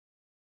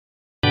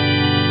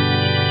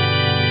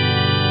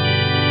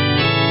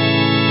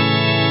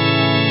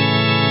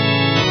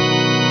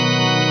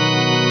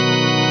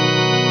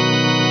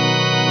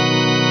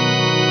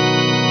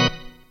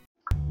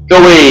各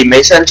位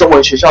梅山中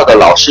文学校的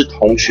老师、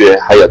同学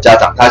还有家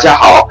长，大家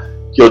好！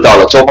又到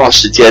了周报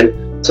时间，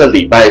这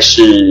礼拜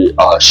是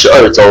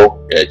12周，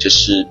也就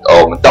是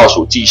我们倒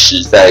数计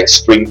时在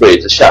Spring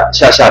Break 下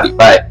礼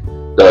拜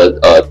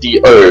的第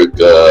二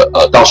个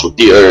倒数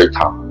第二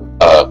堂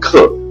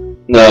课。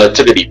那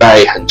这个礼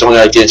拜很重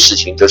要一件事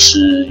情就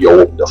是有我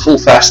们的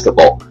Food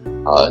Festival，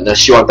那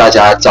希望大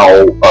家找我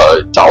们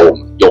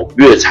踊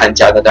跃参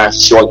加，那当然是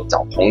希望你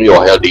找朋友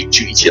还有邻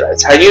居一起来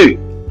参与。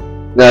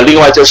那另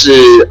外就是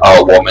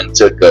我们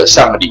这个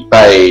上个礼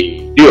拜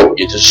6，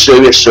也就是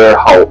12月12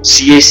号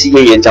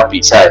CACA 演讲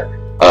比赛，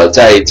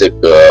在这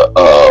个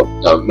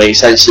梅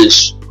山市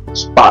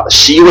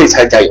11位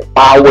参加有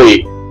8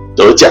位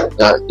得奖。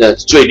那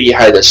最厉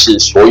害的是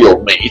所有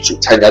每一组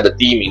参加的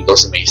第一名都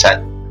是梅山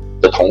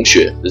的同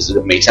学，这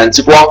是梅山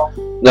之光。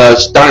那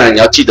当然你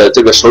要记得，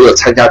这个所有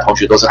参加的同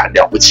学都是很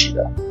了不起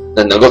的，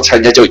那能够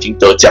参加就已经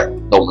得奖，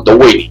那我们都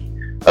为你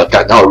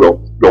感到荣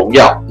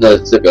耀。那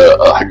这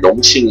个很荣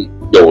幸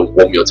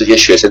我们有这些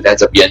学生在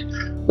这边，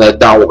那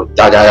当然我们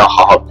大家要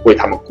好好为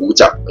他们鼓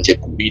掌，而且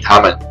鼓励他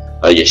们。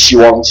也希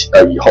望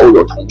以后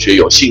有同学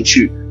有兴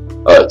趣，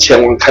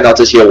千万看到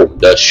这些我们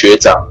的学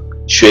长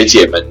学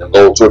姐们能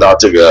够做到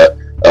这个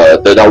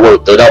得到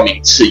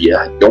名次，也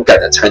很勇敢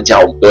的参加，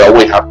我们都要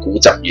为他鼓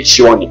掌。也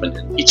希望你们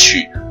能一起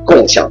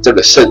共享这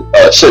个盛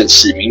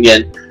事，明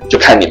年就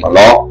看你们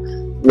咯。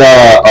那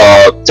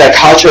在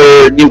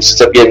Culture News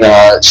这边呢，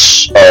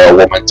我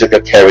们这个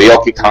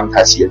Karaoke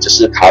Contest 也就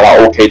是卡拉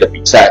OK 的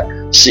比赛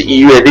是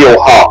1月6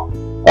号，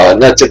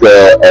那这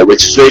个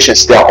registration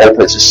still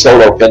open 是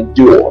solo 跟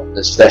duo，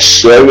 那是在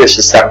12月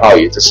13号，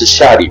也就是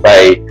下礼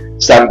拜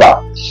3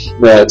吧。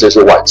那这是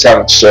晚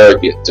上12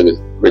点，这个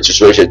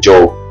registration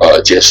就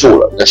结束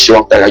了。那希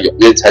望大家踊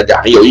跃参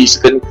加，很有意思，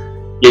跟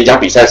演讲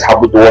比赛差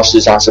不多，事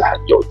实上是很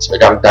有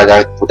让大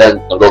家不但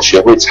能够学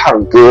会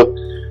唱歌，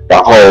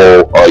然后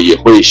也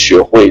会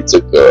学会这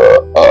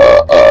个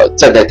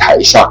站在台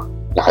上，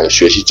那还有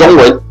学习中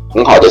文，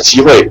很好的机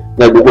会。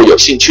那如果有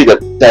兴趣的，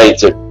在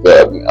这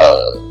个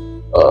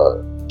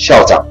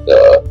校长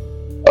的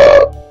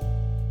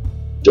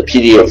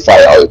PDF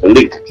file 有个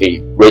link 可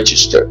以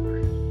register。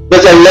那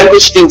在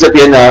Language 这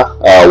边呢，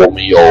我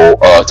们有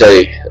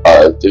在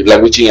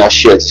Language 要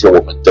share 是我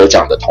们得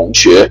奖的同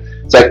学。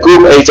在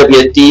Group A 这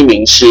边，第一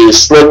名是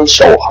孙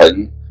守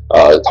恒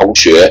同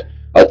学，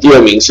第二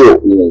名是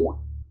武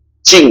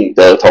敬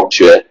德同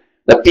学。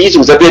那 B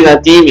组这边呢，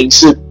第一名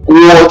是郭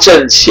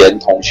正贤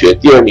同学，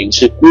第二名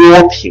是郭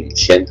品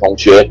贤同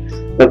学。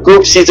那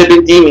Group C 这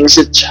边第一名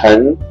是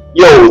陈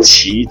佑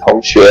琪同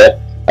学，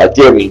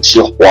第二名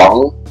是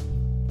黄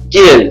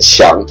彦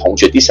祥同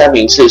学，第三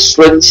名是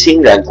孙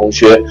欣然同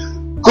学。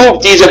Group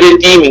D 这边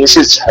第一名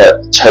是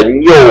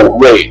陈佑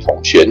瑞同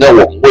学。那我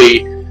们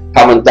为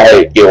他们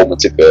带给我们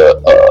这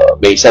个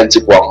梅山之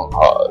光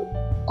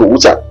鼓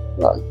掌，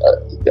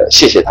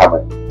谢谢他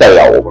们代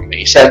表我们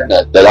梅山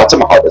呢得到这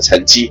么好的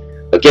成绩。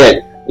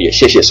Again， 也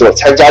谢谢所有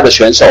参加的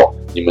选手，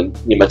你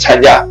们参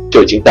加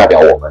就已经代表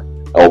我们，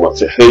我们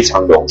非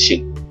常荣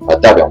幸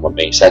代表我们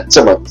梅山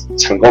这么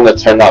成功的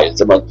turnout， 也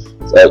这么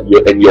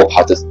and your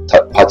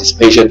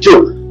participation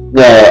too。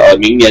那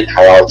明年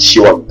还要希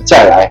望你们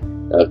再来，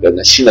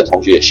跟新的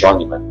同学也希望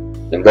你们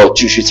能够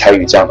继续参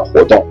与这样的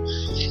活动。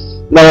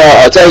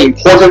那在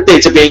Important Day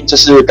这边，就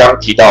是刚刚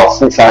提到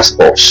Food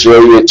Festival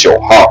 12月9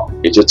号，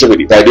也就这个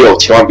礼拜6，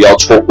千万不要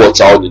错过，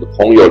找你的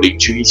朋友邻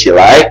居一起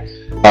来。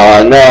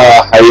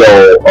那还有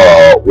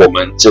我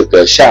们这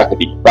个下个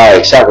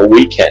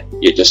weekend，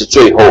 也就是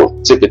最后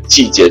这个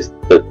季节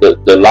的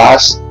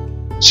last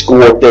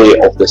school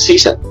day of the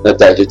season， 那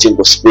再就进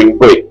入 Spring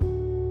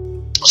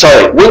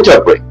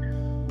Break，Winter Break。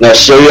那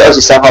12月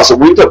23号是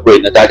Winter Break，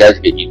 那大家可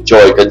以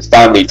enjoy 跟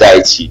family 在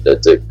一起的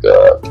这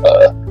个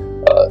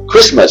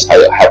Christmas 还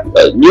有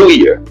New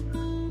Year。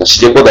那时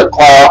间过得很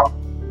快哦。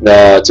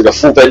那这个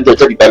副分的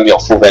这礼拜没有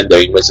副分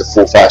的，因为是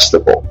Food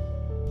Festival。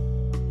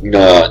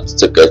那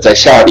这个在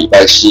下礼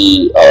拜是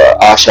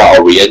Asha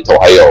Oriental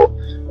还有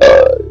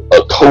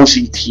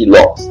Cozy Tea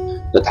Loft，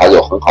 那它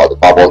有很好的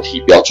bubble tea，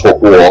 不要错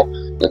过哦。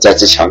那再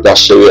次强调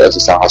，12月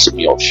23号是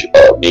没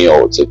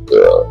有这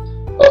个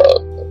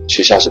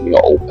学校是没有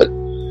open。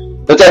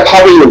那在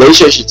Public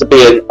Relations 这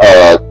边，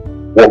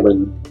我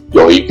们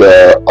有一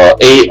个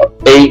A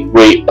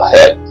Way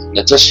Ahead，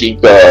 那这是一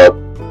个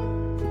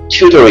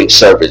tutoring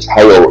service，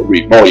 还有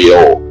remote 也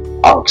有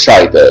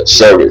onsite 的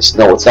service。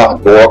那我知道很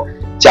多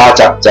家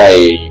长在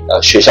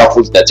学校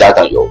附近的家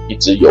长一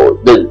直有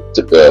跟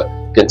这个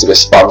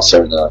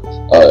sponsor 呢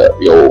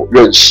有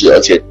认识，而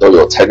且都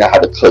有参加他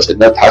的课程。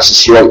那他是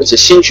希望有些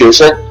新学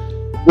生，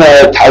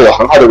那他有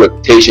很好的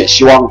reputation，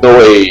 希望各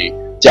位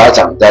家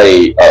长在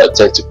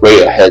这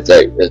Way Ahead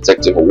在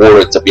这个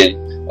Warren 这边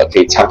可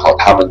以参考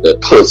他们的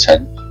课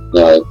程。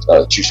那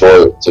据说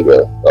这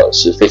个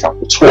是非常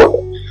不错的。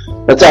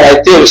那再来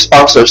第二个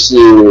sponsor 是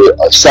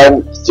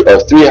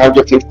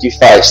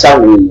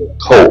355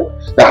 code。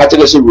那它这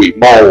个是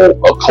remote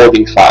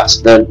coding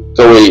class， 那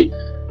各位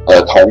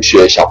同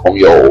学小朋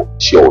友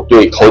有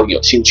对 coding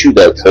有兴趣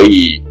的，可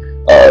以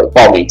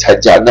报名参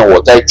加。那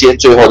我在今天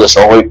最后的时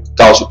候会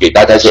告诉给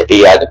大家一些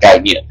AI 的概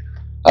念，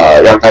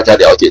让大家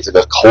了解这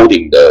个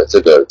coding 的这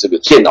个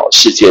电脑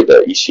世界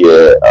的一些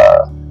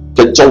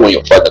跟中文有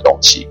关的东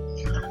西。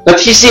那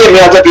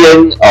TCML 这边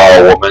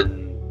我们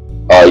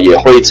也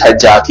会参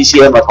加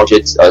TCML 同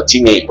学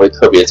今年也会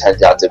特别参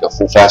加这个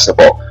Food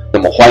Festival， 那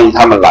么欢迎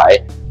他们来。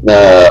那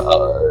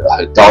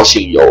很高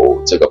兴有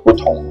这个不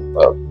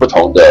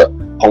同的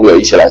朋友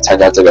一起来参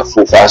加这个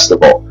Food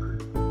Festival。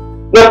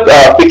那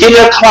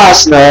beginner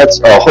class 呢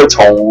会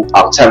从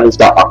on-site move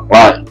到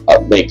online，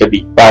 每个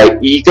礼拜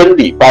一跟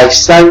礼拜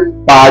三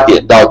8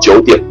点到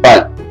9点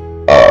半，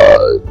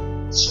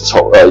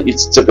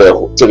这个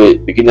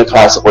beginner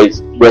class 会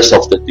rest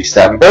of the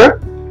December，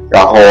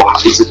 然后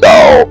一直到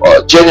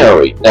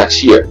January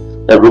next year。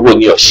那如果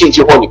你有兴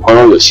趣或你朋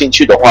友有兴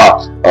趣的话，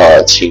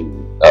请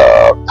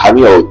还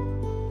没有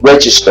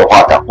register 的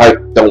话，赶快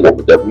跟我们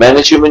的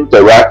Management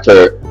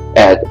Director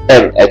at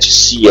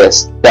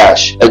mhcs-nj.org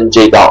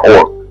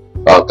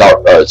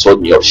说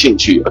你有兴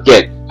趣。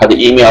Again， 他的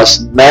email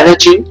是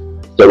Managing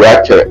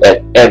Director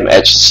at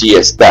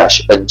mhcs-nj.org。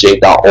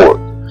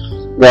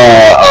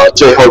那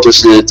最后就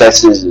是再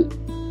次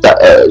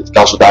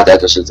告诉大家，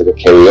就是这个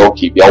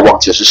karaoke 不要忘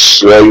记是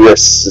12月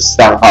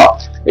13号，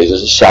也就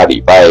是下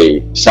礼拜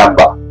3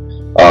吧。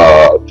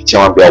千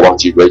万不要忘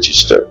记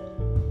register。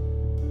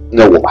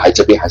那我们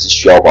这边还是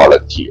需要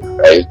volunteer，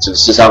 事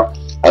实上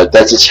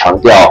再次强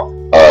调，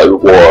如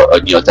果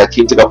你有在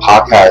听这个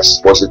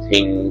podcast 或是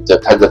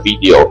看这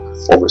video，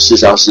 我们事实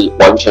上是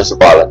完全是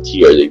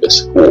volunteer 的一个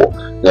school，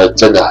 那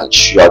真的很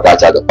需要大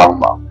家的帮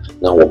忙。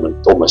那我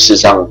们事实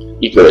上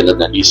一个人的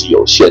能力是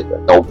有限的，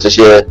那我们这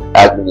些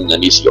admin 的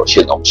能力是有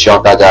限的，我们希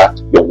望大家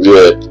踊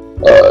跃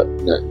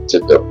这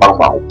个帮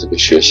忙我们这个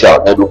学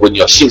校。那如果你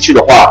有兴趣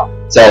的话，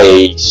在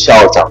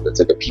校长的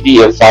这个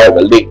PDF file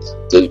的 link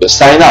这个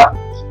sign up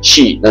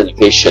sheet， 那你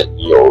可以选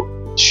你有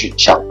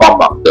想帮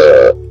忙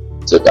的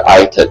这个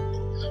item。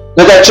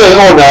那在最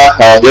后呢，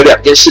有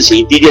2件事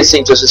情。第一件事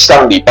情就是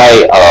上礼拜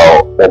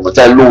我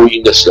在录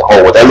音的时候，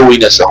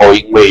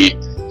因为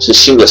是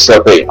新的设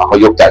备，然后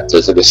又赶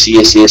着这个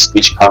CACA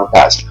Speech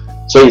Contest，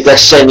 所以在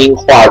声音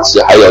画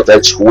质还有在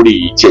处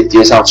理剪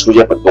接上出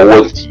现很多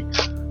问题，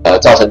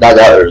造成大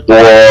家耳朵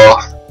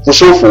不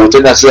舒服，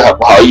真的是很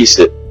不好意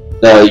思。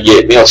那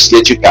也没有时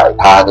间去改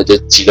它，那就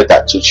急着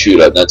赶出去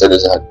了，那真的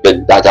是很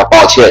跟大家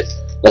抱歉。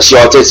那希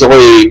望这次会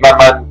慢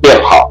慢变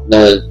好。那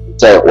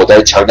我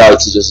再强调一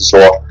次，就是说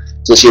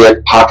这些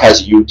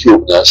podcast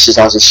YouTube 呢，事实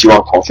上是希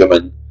望同学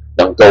们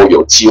能够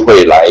有机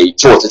会来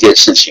做这件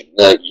事情。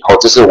那以后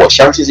这是我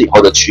相信是以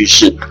后的趋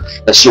势。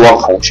那希望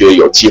同学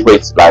有机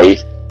会来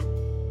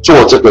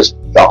做这个，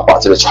然后把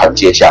这个传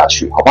接下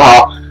去，好不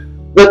好？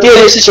那第二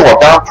件事情，我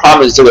刚刚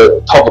promise 这个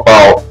talk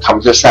about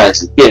computer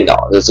science 电脑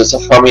这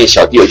方面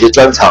小弟有一些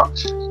专长。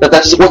那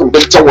但是为什么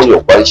跟中文有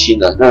关系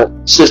呢？那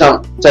事实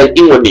上在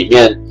英文里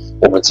面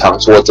我们常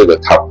说这个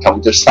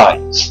computer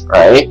science，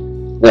 right？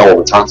 那我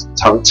们常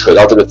扯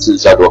到这个字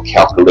叫做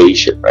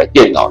calculation， right？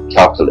 电脑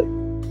calculate，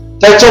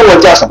 在中文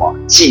叫什么？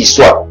计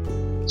算。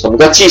什么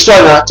叫计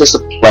算呢？就是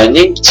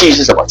planning， 计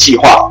是什么？计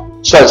划，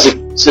算是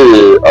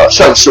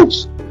算术。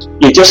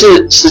也就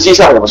是实际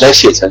上我们在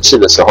写程式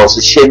的时候是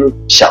先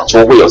想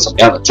说会有什么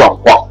样的状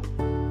况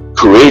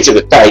create 这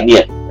个概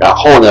念，然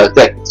后呢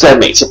在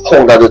每次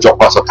碰到这个状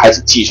况的时候开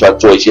始计算，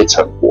做一些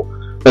成果。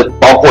那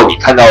包括你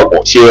看到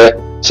某些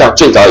像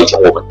最早以前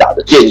我们打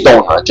的电动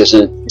呢，就是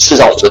事实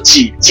上我们的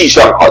计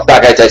算好大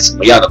概在什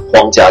么样的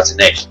框架之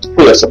内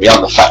会有什么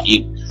样的反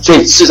应。所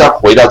以事实上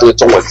回到这个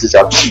中文字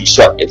叫计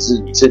算，也是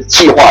你是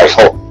计划以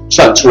后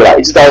算出来，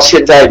一直到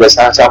现在的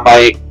像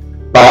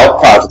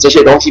Minecraft 这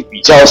些东西比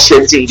较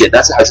先进一点，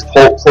但是还是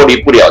脱离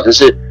不了，就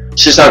是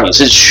事实上你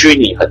是虚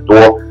拟很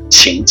多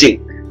情境，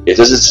也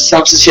就是事实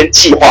上是先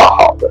计划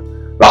好的，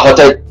然后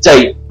再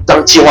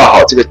当计划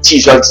好这个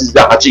计算是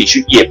让它自己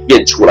去演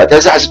变出来，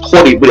但是还是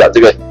脱离不了这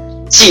个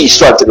计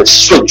算这个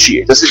顺序，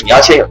也就是你要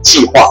先有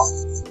计划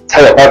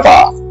才有办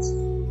法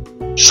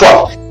算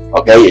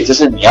 ，OK， 也就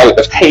是你要有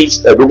个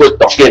case， 如果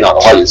懂电脑的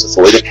话，也是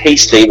所谓的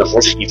case statement 或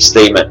是 if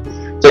statement，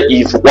 这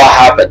if what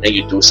happened then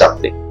you do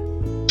something。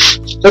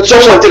那中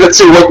文这个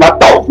字如果把它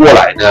倒过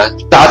来呢，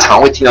大家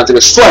常会听到这个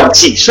算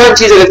计。算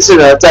计这个字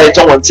呢，在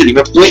中文字里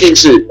面不一定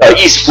是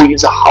意思不一定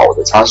是好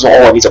的，常说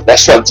你怎么在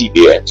算计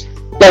别人？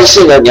但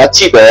是呢，你要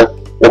记得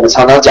我们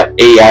常常讲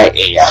AI，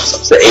 什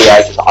么是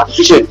AI？ 就是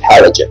Artificial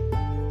Intelligence。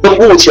那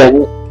目前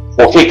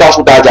我可以告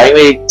诉大家，因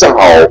为正好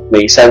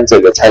梅山这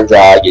个参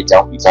加演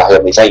讲比赛，还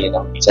有梅山演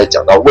讲比赛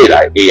讲到未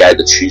来 AI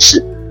的趋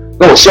势。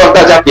那我希望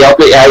大家不要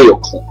对 AI 有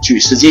恐惧。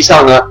实际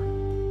上呢，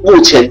目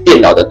前电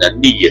脑的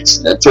能力也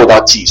只能做到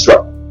计算，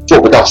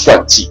做不到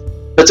算计。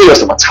那这有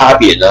什么差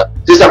别呢？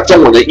就像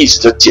中文的意思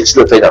就解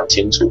释得非常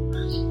清楚。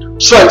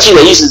算计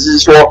的意思是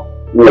说，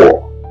我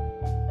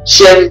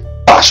先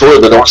把所有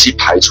的东西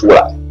排出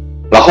来，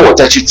然后我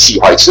再去计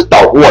划，也是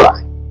倒过来。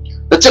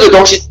那这个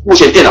东西目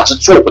前电脑是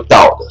做不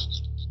到的，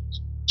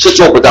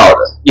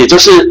也就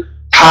是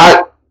它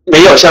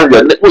没有像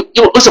人类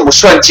为什么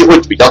算计会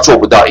比较做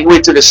不到？因为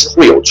这个是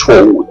会有错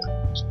误的。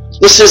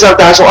那事实上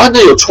大家说啊，那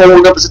有错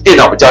误，那不是电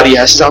脑比较厉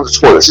害？事实上是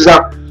错的，事实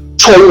上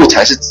错误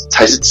才是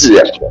自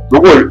然的。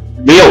如果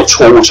没有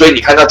错误，所以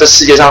你看到这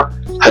世界上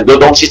很多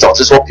东西总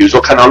是说，比如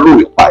说看到路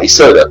有白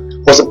色的，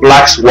或是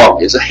black swan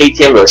也是黑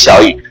天鹅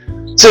效应，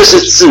这是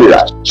自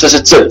然，这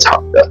是正常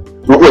的。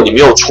如果你没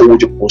有错误，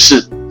就不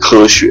是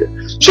科学。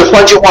所以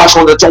换句话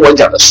说呢，中文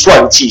讲的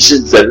算计是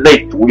人类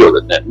独有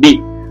的能力。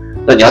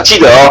那你要记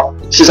得哦，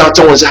事实上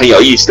中文是很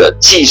有意思的，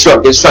计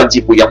算跟算计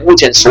不一样。目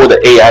前所有的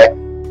AI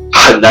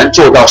很难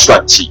做到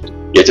算计，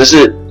也就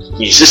是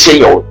你是先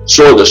有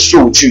所有的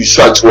数据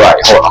算出来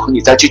以后，然后你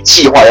再去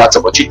计划要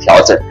怎么去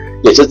调整，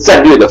也是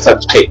战略的分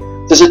配。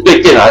这是对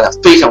电脑来讲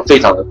非常非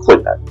常的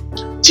困难，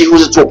几乎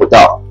是做不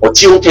到。我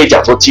几乎可以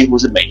讲说几乎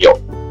是没有，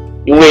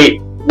因为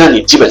那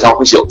你基本上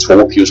会是有错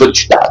误。比如说你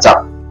去打仗，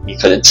你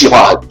可能计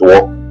划很多，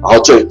然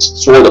后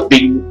所有的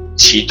兵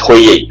棋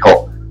推演以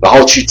后，然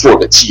后去做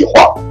个计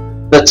划。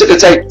那这个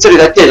在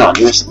电脑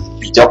里面是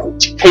比较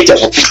可以讲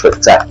说不存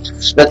在。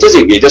那这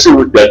也就是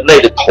人类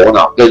的头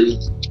脑跟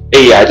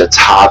AI 的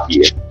差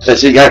别。但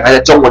是你看在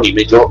中文里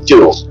面就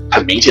有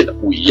很明显的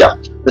不一样。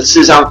那事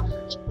实上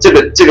这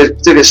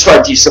个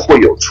算计是会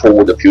有错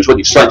误的。比如说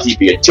你算计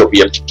别人，就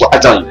别人不按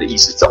照你的意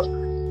思走，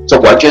这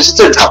完全是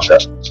正常的。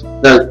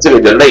那这个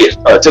人类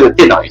这个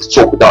电脑也是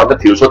做不到。那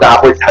比如说大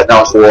家会谈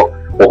到说，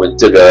我们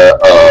这个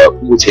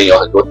目前有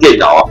很多电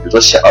脑啊，比如说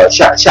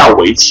下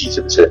围棋，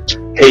是不是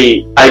可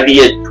以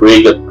IBM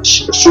create a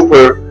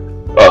super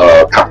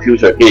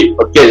computer 可以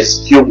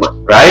against human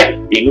right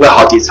赢了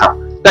好几场。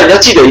但你要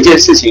记得一件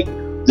事情，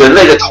人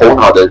类的头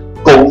脑的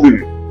功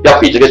率要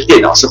比这个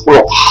电脑是会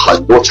有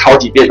很多超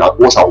级电脑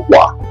多少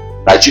瓦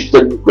来去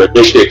跟人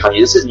类对抗，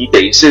也就是你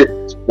等于是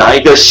拿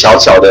一个小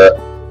小的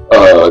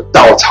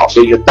稻草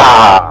跟一个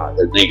大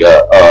的那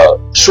个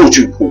数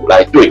据库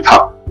来对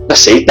抗，那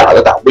谁打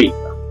都打不赢的，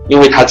因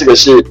为它这个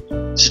是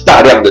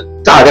大量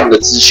的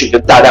资讯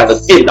跟大量的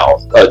电脑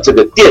这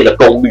个电的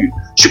功率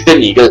去跟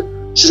你一个，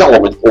事实上我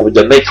们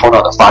人类头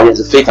脑的发电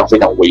是非常非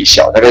常微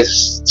小，大概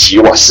几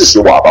瓦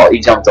40瓦吧，我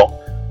印象中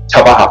才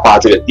有办法发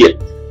这个电。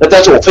那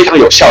但是我非常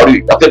有效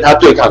率，要跟它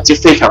对抗就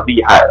非常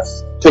厉害了。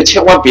所以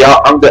千万不要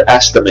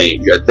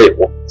underestimate 人类，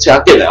我现在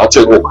电脑要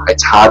追我们还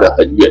差得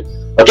很远。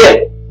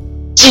Again，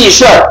 计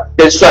算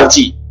跟算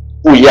计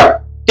不一样，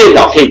电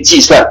脑可以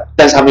计算，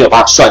但是它没有办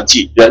法算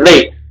计。人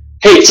类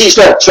可以计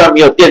算，虽然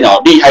没有电脑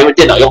厉害，因为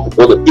电脑用很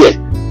多的电，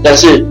但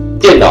是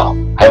电脑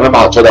还没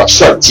办法做到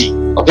算计。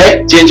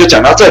OK， 今天就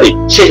讲到这里，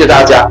谢谢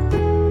大家。